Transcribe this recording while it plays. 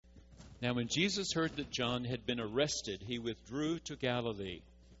Now when Jesus heard that John had been arrested, he withdrew to Galilee.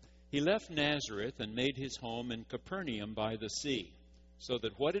 He left Nazareth and made his home in Capernaum by the sea, so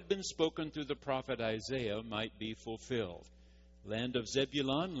that what had been spoken through the prophet Isaiah might be fulfilled. Land of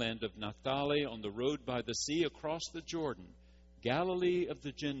Zebulun, land of Naphtali, on the road by the sea across the Jordan, Galilee of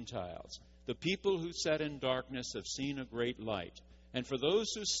the Gentiles. The people who sat in darkness have seen a great light. And for those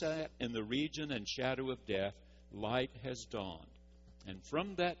who sat in the region and shadow of death, light has dawned. And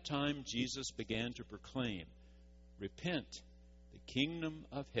from that time Jesus began to proclaim, Repent, the kingdom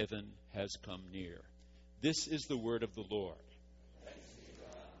of heaven has come near. This is the word of the Lord.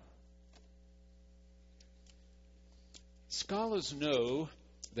 Scholars know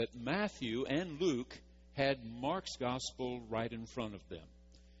that Matthew and Luke had Mark's gospel right in front of them,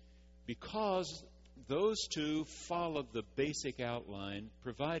 because those two followed the basic outline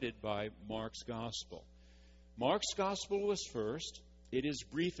provided by Mark's gospel. Mark's gospel was first. It is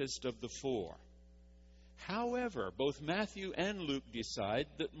briefest of the four. However, both Matthew and Luke decide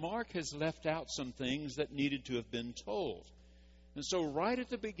that Mark has left out some things that needed to have been told. And so right at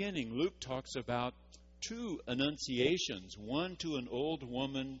the beginning, Luke talks about two annunciations, one to an old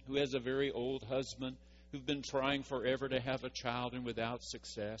woman who has a very old husband who've been trying forever to have a child and without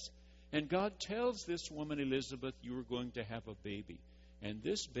success. And God tells this woman, Elizabeth, you are going to have a baby. And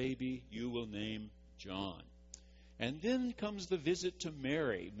this baby you will name John. And then comes the visit to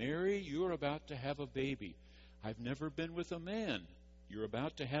Mary. Mary, you're about to have a baby. I've never been with a man. You're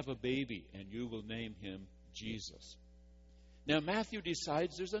about to have a baby, and you will name him Jesus. Now, Matthew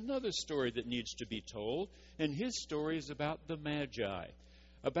decides there's another story that needs to be told, and his story is about the Magi,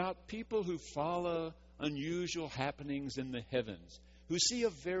 about people who follow unusual happenings in the heavens, who see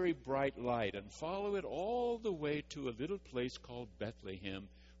a very bright light and follow it all the way to a little place called Bethlehem,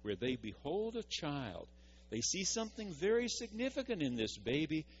 where they behold a child. They see something very significant in this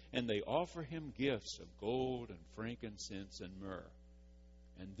baby, and they offer him gifts of gold and frankincense and myrrh.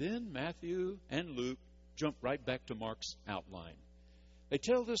 And then Matthew and Luke jump right back to Mark's outline. They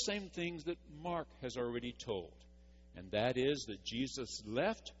tell the same things that Mark has already told, and that is that Jesus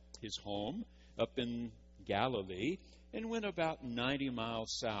left his home up in Galilee and went about 90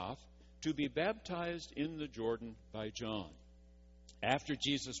 miles south to be baptized in the Jordan by John. After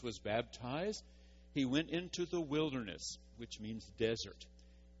Jesus was baptized, he went into the wilderness, which means desert.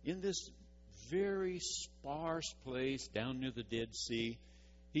 In this very sparse place down near the Dead Sea,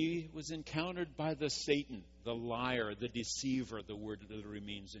 he was encountered by the Satan, the liar, the deceiver, the word literally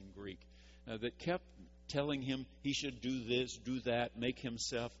means in Greek, that kept telling him he should do this, do that, make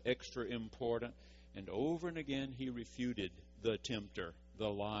himself extra important. And over and again he refuted the tempter, the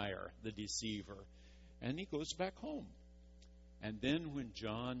liar, the deceiver. And he goes back home. And then when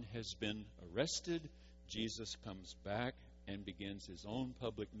John has been arrested, Jesus comes back and begins his own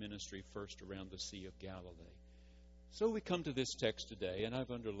public ministry first around the Sea of Galilee. So we come to this text today, and I've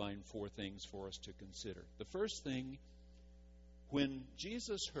underlined 4 things for us to consider. The first thing, when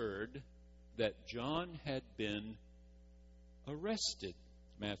Jesus heard that John had been arrested,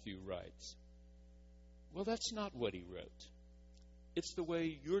 Matthew writes, well, that's not what he wrote. It's the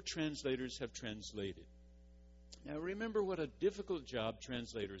way your translators have translated. Now, remember what a difficult job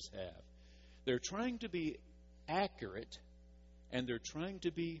translators have. They're trying to be accurate, and they're trying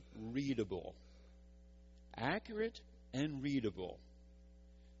to be readable. Accurate and readable.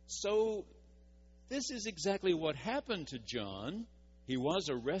 So, this is exactly what happened to John. He was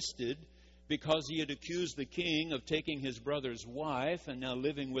arrested because he had accused the king of taking his brother's wife and now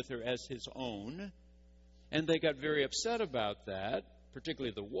living with her as his own. And they got very upset about that,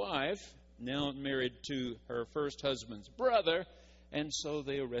 particularly the wife, now married to her first husband's brother, and so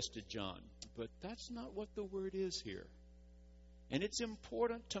they arrested John. But that's not what the word is here. And it's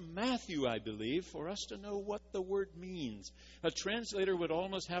important to Matthew, I believe, for us to know what the word means. A translator would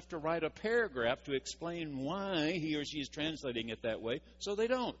almost have to write a paragraph to explain why he or she is translating it that way, so they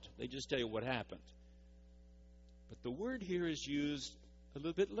don't. They just tell you what happened. But the word here is used a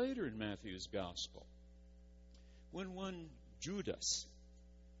little bit later in Matthew's gospel. When one Judas,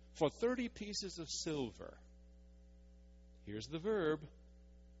 for 30 pieces of silver, here's the verb,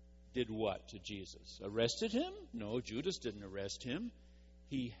 did what to Jesus? Arrested him? No, Judas didn't arrest him.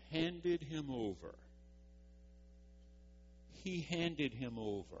 He handed him over. He handed him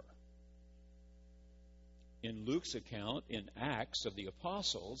over. In Luke's account, in Acts of the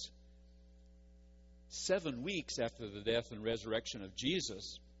Apostles, 7 weeks after the death and resurrection of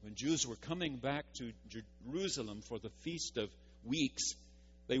Jesus, when Jews were coming back to Jerusalem for the Feast of Weeks,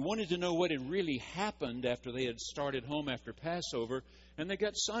 they wanted to know what had really happened after they had started home after Passover, and they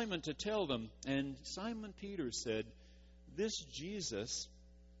got Simon to tell them. And Simon Peter said, this Jesus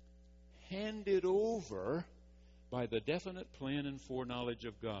handed over by the definite plan and foreknowledge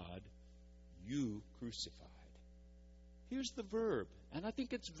of God, you crucified. Here's the verb, and I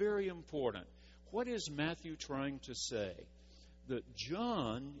think it's very important. What is Matthew trying to say? That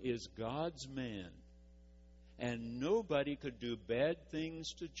John is God's man, and nobody could do bad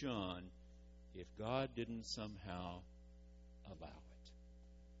things to John if God didn't somehow allow it.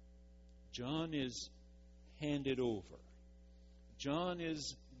 John is handed over. John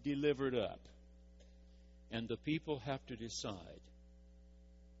is delivered up. And the people have to decide,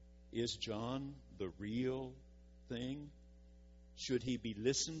 is John the real thing? Should he be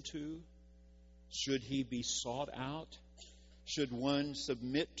listened to? Should he be sought out? Should one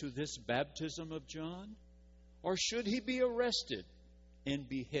submit to this baptism of John? Or should he be arrested and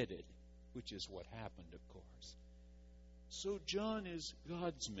beheaded, which is what happened, of course. So John is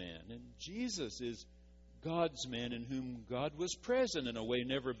God's man, and Jesus is God's man in whom God was present in a way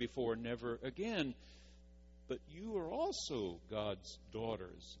never before, never again. But you are also God's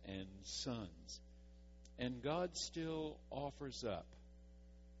daughters and sons. And God still offers up,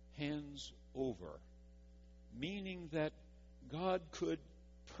 hands over, meaning that God could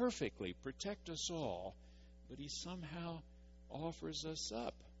perfectly protect us all, but He somehow offers us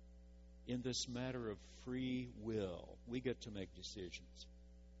up in this matter of free will. We get to make decisions.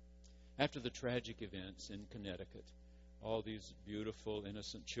 After the tragic events in Connecticut, all these beautiful,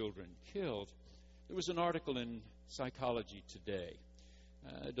 innocent children killed, there was an article in Psychology Today.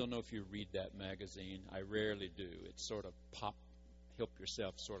 I don't know if you read that magazine. I rarely do. It's sort of pop, help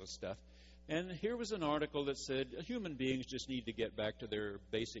yourself sort of stuff. And here was an article that said human beings just need to get back to their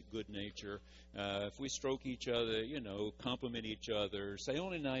basic good nature. If we stroke each other, compliment each other, say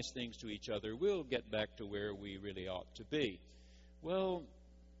only nice things to each other, we'll get back to where we really ought to be. Well,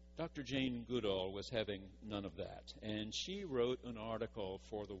 Dr. Jane Goodall was having none of that. And she wrote an article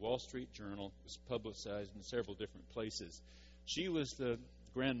for the Wall Street Journal. It was publicized in several different places. She was the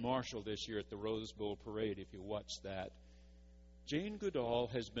Grand Marshal this year at the Rose Bowl Parade, if you watch that. Jane Goodall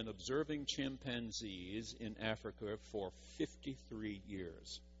has been observing chimpanzees in Africa for 53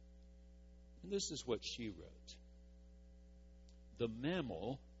 years. And this is what she wrote. The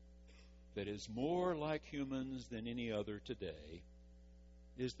mammal that is more like humans than any other today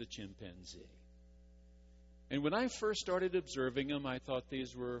is the chimpanzee. And when I first started observing them, I thought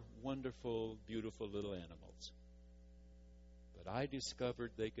these were wonderful, beautiful little animals. But I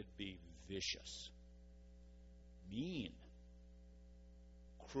discovered they could be vicious, mean,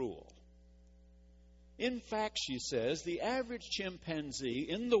 cruel. In fact, she says, the average chimpanzee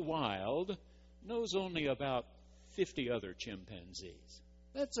in the wild knows only about 50 other chimpanzees.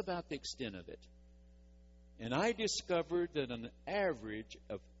 That's about the extent of it. And I discovered that an average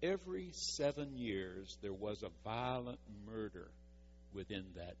of every 7 years, there was a violent murder within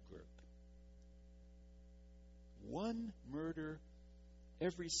that group. One murder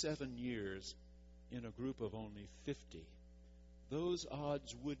every 7 years in a group of only 50. Those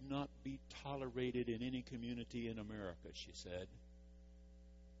odds would not be tolerated in any community in America, she said.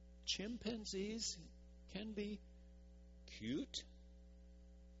 Chimpanzees can be cute,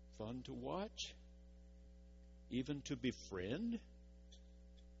 fun to watch, even to befriend,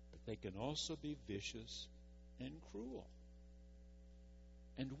 but they can also be vicious and cruel.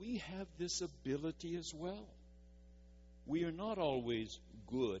 And we have this ability as well. We are not always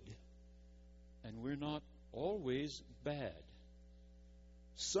good, and we're not always bad.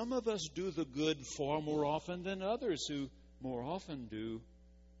 Some of us do the good far more often than others who more often do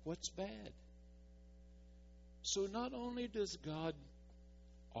what's bad. So not only does God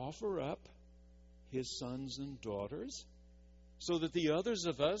offer up His sons and daughters so that the others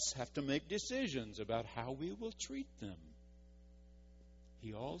of us have to make decisions about how we will treat them,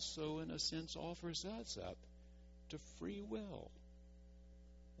 He also, in a sense, offers us up to free will.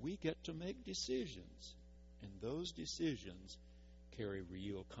 We get to make decisions, and those decisions carry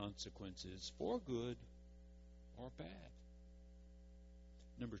real consequences for good or bad.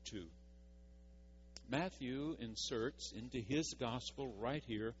 Number 2, Matthew inserts into his gospel right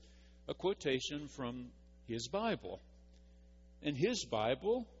here a quotation from his Bible. And his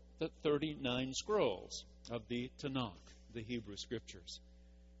Bible, the 39 scrolls of the Tanakh, the Hebrew Scriptures.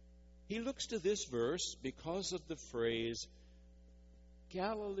 He looks to this verse because of the phrase,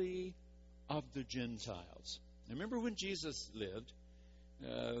 Galilee of the Gentiles. Now, remember when Jesus lived,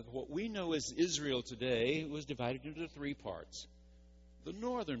 what we know as Israel today was divided into 3 parts. The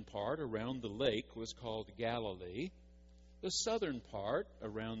northern part around the lake was called Galilee. The southern part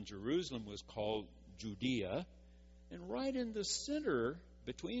around Jerusalem was called Judea. And right in the center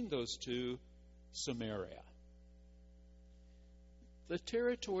between those two, Samaria. The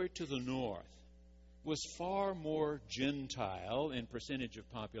territory to the north was far more Gentile in percentage of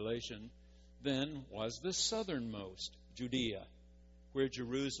population than was the southernmost, Judea, where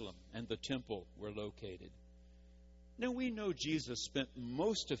Jerusalem and the temple were located. Now we know Jesus spent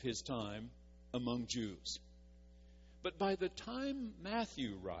most of his time among Jews. But by the time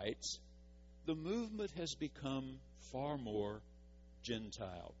Matthew writes, the movement has become far more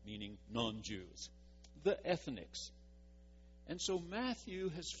Gentile, meaning non-Jews, the ethnics. And so Matthew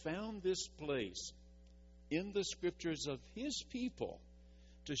has found this place in the scriptures of his people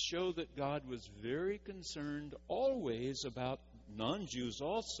to show that God was very concerned always about non-Jews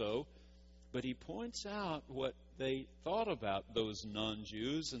also, but he points out what they thought about those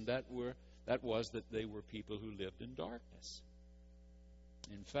non-Jews, and that was that they were people who lived in darkness.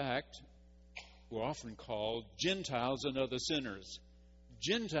 In fact, we're often called Gentiles and other sinners.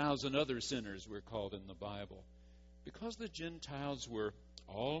 Gentiles and other sinners we're called in the Bible, because the Gentiles were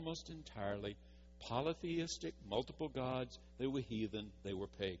almost entirely polytheistic, multiple gods. They were heathen, they were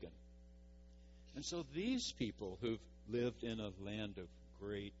pagan. And so these people who've lived in a land of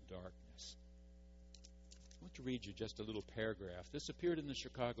great darkness. I want to read you just a little paragraph. This appeared in the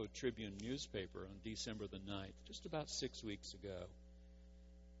Chicago Tribune newspaper on December the 9th, just about 6 weeks ago.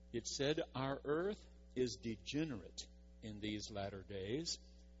 It said, "Our earth is degenerate in these latter days.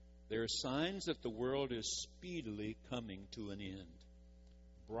 There are signs that the world is speedily coming to an end.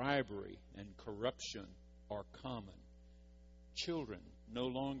 Bribery and corruption are common. Children no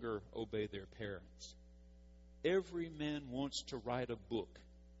longer obey their parents. Every man wants to write a book,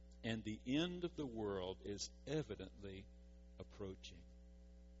 and the end of the world is evidently approaching."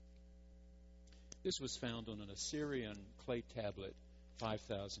 This was found on an Assyrian clay tablet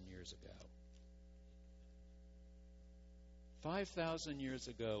 5,000 years ago. 5,000 years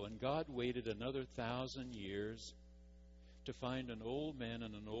ago, and God waited another 1,000 years to find an old man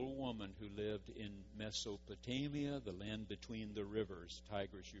and an old woman who lived in Mesopotamia, the land between the rivers,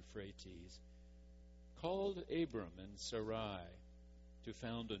 Tigris, Euphrates, called Abram and Sarai to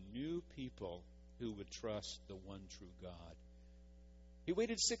found a new people who would trust the one true God. He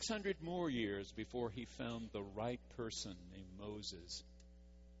waited 600 more years before he found the right person named Moses,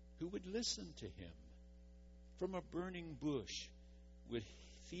 who would listen to him. From a burning bush, would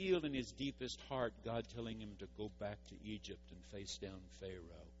feel in his deepest heart God telling him to go back to Egypt and face down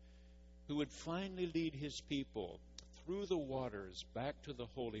Pharaoh, who would finally lead his people through the waters back to the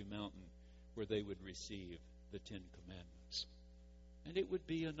holy mountain where they would receive the Ten Commandments. And it would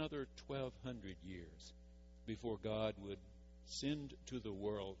be another 1,200 years before God would send to the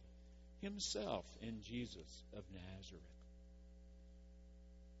world himself in Jesus of Nazareth.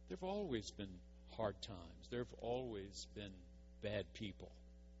 There have always been hard times. There have always been bad people.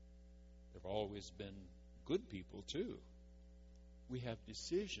 There have always been good people, too. We have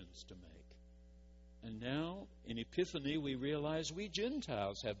decisions to make. And now, in Epiphany, we realize we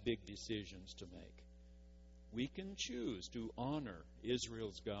Gentiles have big decisions to make. We can choose to honor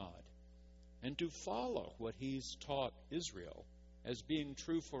Israel's God and to follow what he's taught Israel as being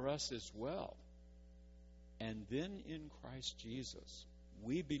true for us as well. And then in Christ Jesus,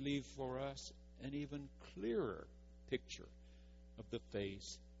 we believe for us an even clearer picture of the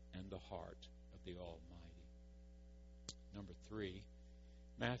face and the heart of the Almighty. Number 3,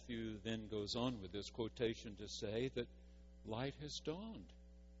 Matthew then goes on with this quotation to say that light has dawned.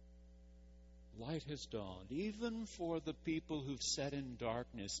 Light has dawned, even for the people who've sat in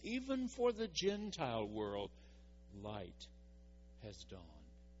darkness, even for the Gentile world, light has dawned.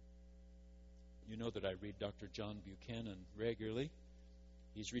 You know that I read Dr. John Buchanan regularly.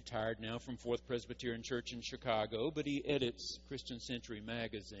 He's retired now from Fourth Presbyterian Church in Chicago, but he edits Christian Century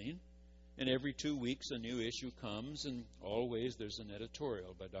magazine. And every 2 weeks a new issue comes, and always there's an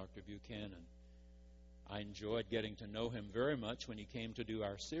editorial by Dr. Buchanan. I enjoyed getting to know him very much when he came to do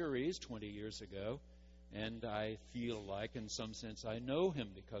our series 20 years ago. And I feel like, in some sense, I know him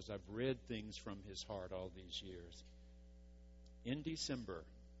because I've read things from his heart all these years. In December,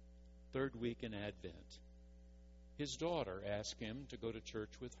 third week in Advent, his daughter asked him to go to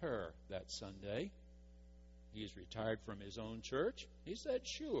church with her that Sunday. He's retired from his own church. He said,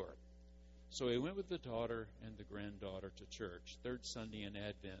 sure. So he went with the daughter and the granddaughter to church, third Sunday in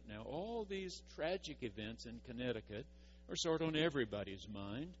Advent. Now, all these tragic events in Connecticut are sort of on everybody's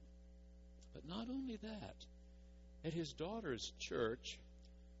mind. But not only that, at his daughter's church,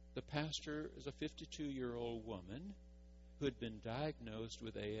 the pastor is a 52-year-old woman who had been diagnosed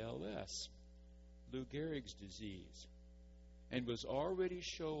with ALS, Lou Gehrig's disease, and was already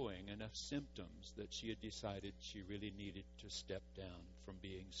showing enough symptoms that she had decided she really needed to step down from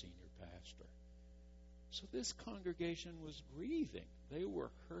being senior pastor. So this congregation was grieving. They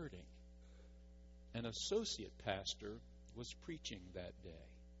were hurting. An associate pastor was preaching that day.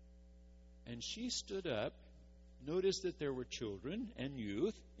 And she stood up, noticed that there were children and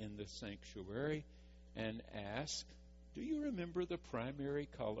youth in the sanctuary, and asked, "Do you remember the primary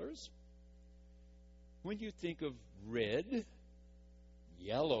colors? When you think of red,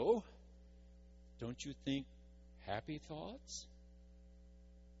 yellow, don't you think happy thoughts?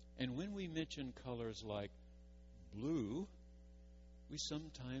 And when we mention colors like blue, we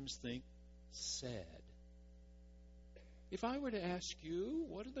sometimes think sad. If I were to ask you,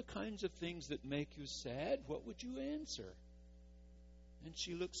 what are the kinds of things that make you sad, what would you answer?" And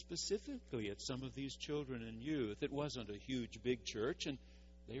she looked specifically at some of these children and youth. It wasn't a huge, big church, and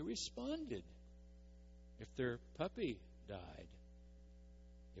they responded. If their puppy died,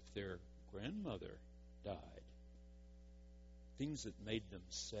 if their grandmother died, things that made them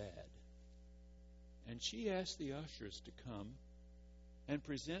sad. And she asked the ushers to come and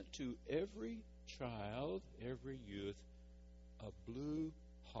present to every child, every youth, a blue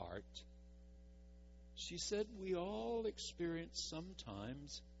heart. She said we all experience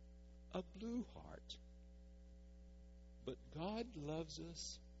sometimes a blue heart. But God loves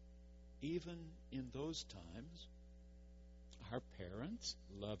us even in those times. Our parents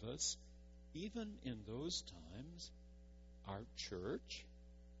love us even in those times. Our church,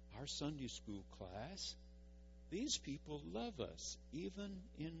 our Sunday school class, these people love us even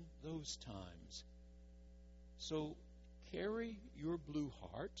in those times. So carry your blue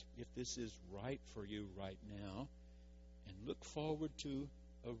heart, if this is right for you right now, and look forward to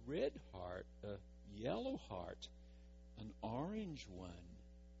a red heart, a yellow heart, an orange one,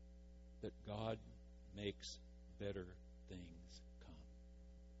 that God makes better things come.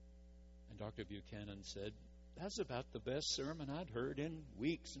 And Dr. Buchanan said, "That's about the best sermon I'd heard in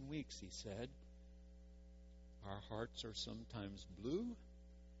weeks and weeks," he said. Our hearts are sometimes blue.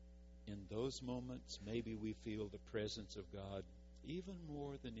 In those moments, maybe we feel the presence of God even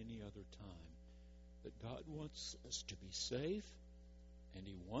more than any other time. That God wants us to be safe, and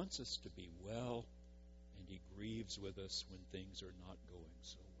He wants us to be well, and He grieves with us when things are not going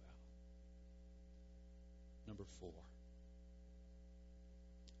so well. Number 4.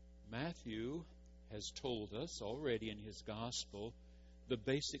 Matthew has told us already in his gospel the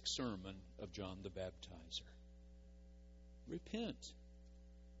basic sermon of John the Baptizer. Repent.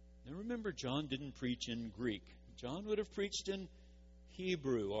 Now remember, John didn't preach in Greek. John would have preached in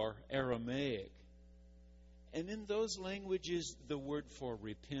Hebrew or Aramaic. And in those languages, the word for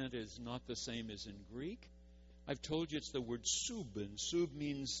repent is not the same as in Greek. I've told you it's the word sub, and sub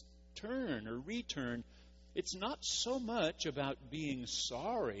means turn or return. It's not so much about being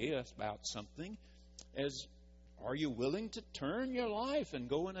sorry about something as, are you willing to turn your life and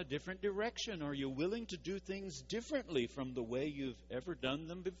go in a different direction? Are you willing to do things differently from the way you've ever done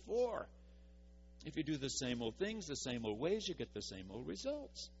them before? If you do the same old things, the same old ways, you get the same old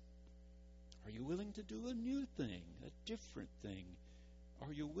results. Are you willing to do a new thing, a different thing?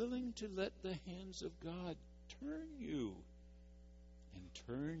 Are you willing to let the hands of God turn you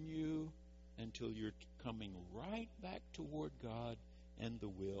until you're coming right back toward God and the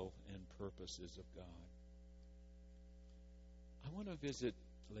will and purposes of God? I want to visit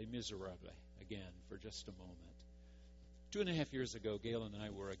Les Miserables again for just a moment. 2.5 years ago, Gail and I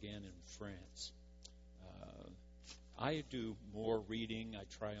were again in France. I do more reading. I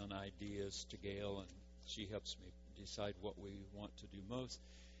try on ideas to Gail, and she helps me decide what we want to do most.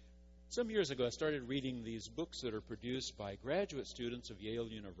 Some years ago, I started reading these books that are produced by graduate students of Yale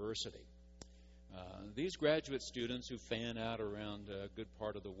University. These graduate students who fan out around a good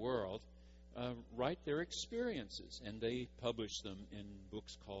part of the world write their experiences, and they publish them in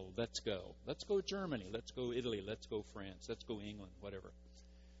books called Let's Go. Let's go Germany, let's go Italy, let's go France, let's go England, whatever.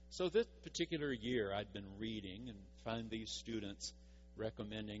 So this particular year I'd been reading and find these students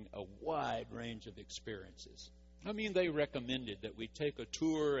recommending a wide range of experiences. I mean, they recommended that we take a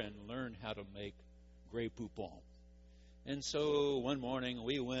tour and learn how to make Grey Poupon. And so one morning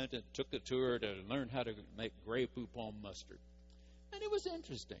we went and took a tour to learn how to make Grey Poupon mustard. And it was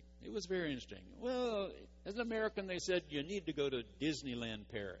interesting. It was very interesting. Well, as an American, they said, you need to go to Disneyland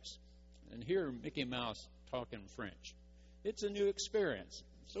Paris and hear Mickey Mouse talking French. It's a new experience.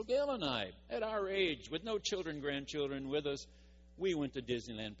 So Gail and I, at our age, with no children, grandchildren with us, we went to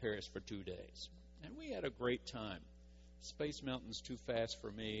Disneyland Paris for 2 days. And we had a great time. Space Mountain's too fast for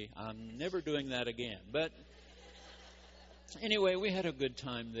me. I'm never doing that again. But anyway, we had a good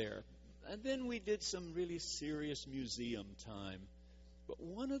time there. And then we did some really serious museum time. But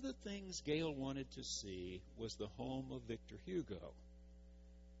one of the things Gail wanted to see was the home of Victor Hugo.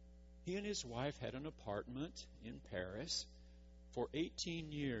 He and his wife had an apartment in Paris for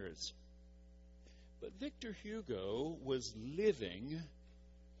 18 years. But Victor Hugo was living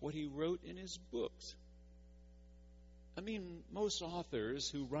what he wrote in his books. I mean, most authors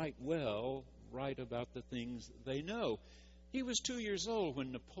who write well write about the things they know. He was 2 years old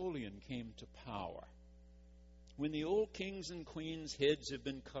when Napoleon came to power, when the old kings and queens' heads had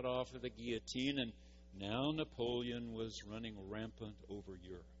been cut off with the guillotine, and now Napoleon was running rampant over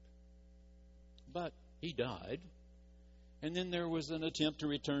Europe. But he died, and then there was an attempt to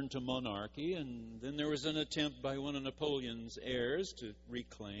return to monarchy, and then there was an attempt by one of Napoleon's heirs to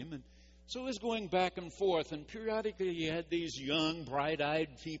reclaim, and so it was going back and forth, and periodically you had these young,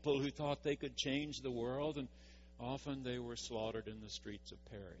 bright-eyed people who thought they could change the world, and often they were slaughtered in the streets of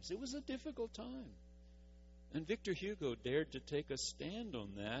Paris. It was a difficult time. And Victor Hugo dared to take a stand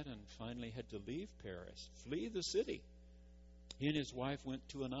on that and finally had to leave Paris, flee the city. He and his wife went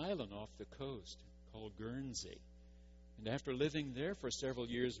to an island off the coast called Guernsey. And after living there for several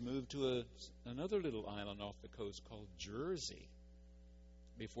years, moved to another little island off the coast called Jersey.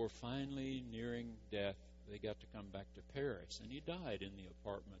 Before finally, nearing death, they got to come back to Paris. And he died in the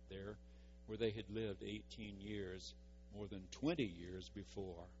apartment there where they had lived 18 years, more than 20 years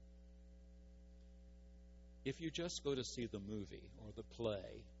before. If you just go to see the movie or the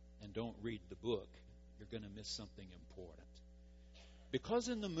play and don't read the book, you're going to miss something important. Because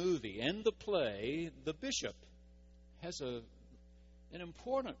in the movie and the play, the bishop has an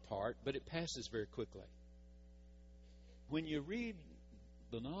important part, but it passes very quickly. When you read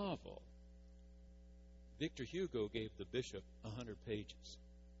the novel, Victor Hugo gave the bishop 100 pages.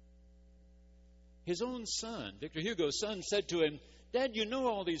 His own son, Victor Hugo's son, said to him, "Dad, you know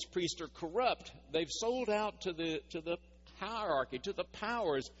all these priests are corrupt. They've sold out to the hierarchy, to the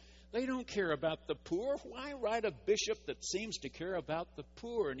powers. They don't care about the poor. Why write a bishop that seems to care about the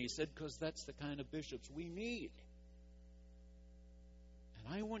poor?" And he said, "Because that's the kind of bishops we need.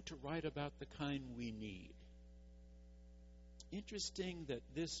 And I want to write about the kind we need." Interesting that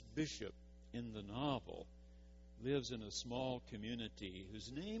this bishop in the novel lives in a small community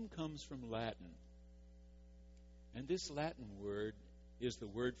whose name comes from Latin. And this Latin word is the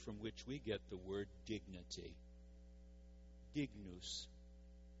word from which we get the word dignity. Dignus.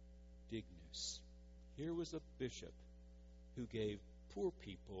 Dignus. Here was a bishop who gave poor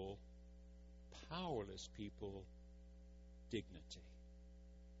people, powerless people, dignity.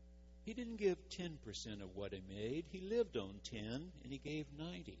 He didn't give 10% of what he made. He lived on 10, and he gave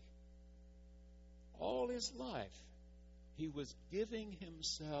 90. All his life, he was giving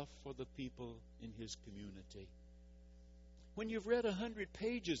himself for the people in his community. When you've read 100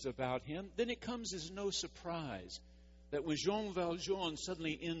 pages about him, then it comes as no surprise that when Jean Valjean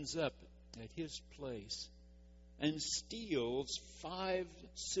suddenly ends up at his place and steals 5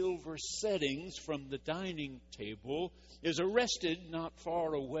 silver settings from the dining table, is arrested not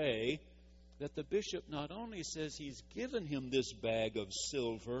far away, that the bishop not only says he's given him this bag of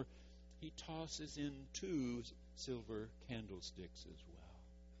silver, he tosses in 2 silver candlesticks as well.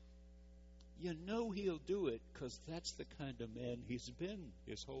 You know he'll do it because that's the kind of man he's been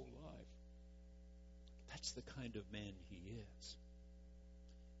his whole life. That's the kind of man he is.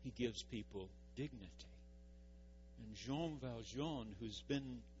 He gives people dignity. And Jean Valjean, who's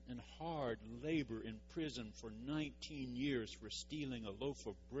been in hard labor in prison for 19 years for stealing a loaf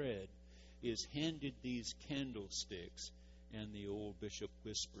of bread, is handed these candlesticks, and the old bishop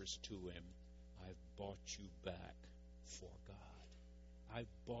whispers to him, "I've bought you back for God.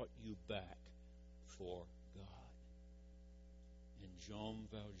 I've bought you back for God." And Jean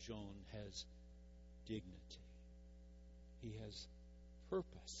Valjean has dignity. He has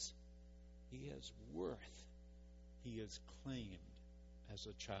purpose. He has worth. He is claimed as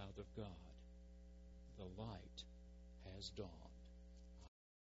a child of God. The light has dawned.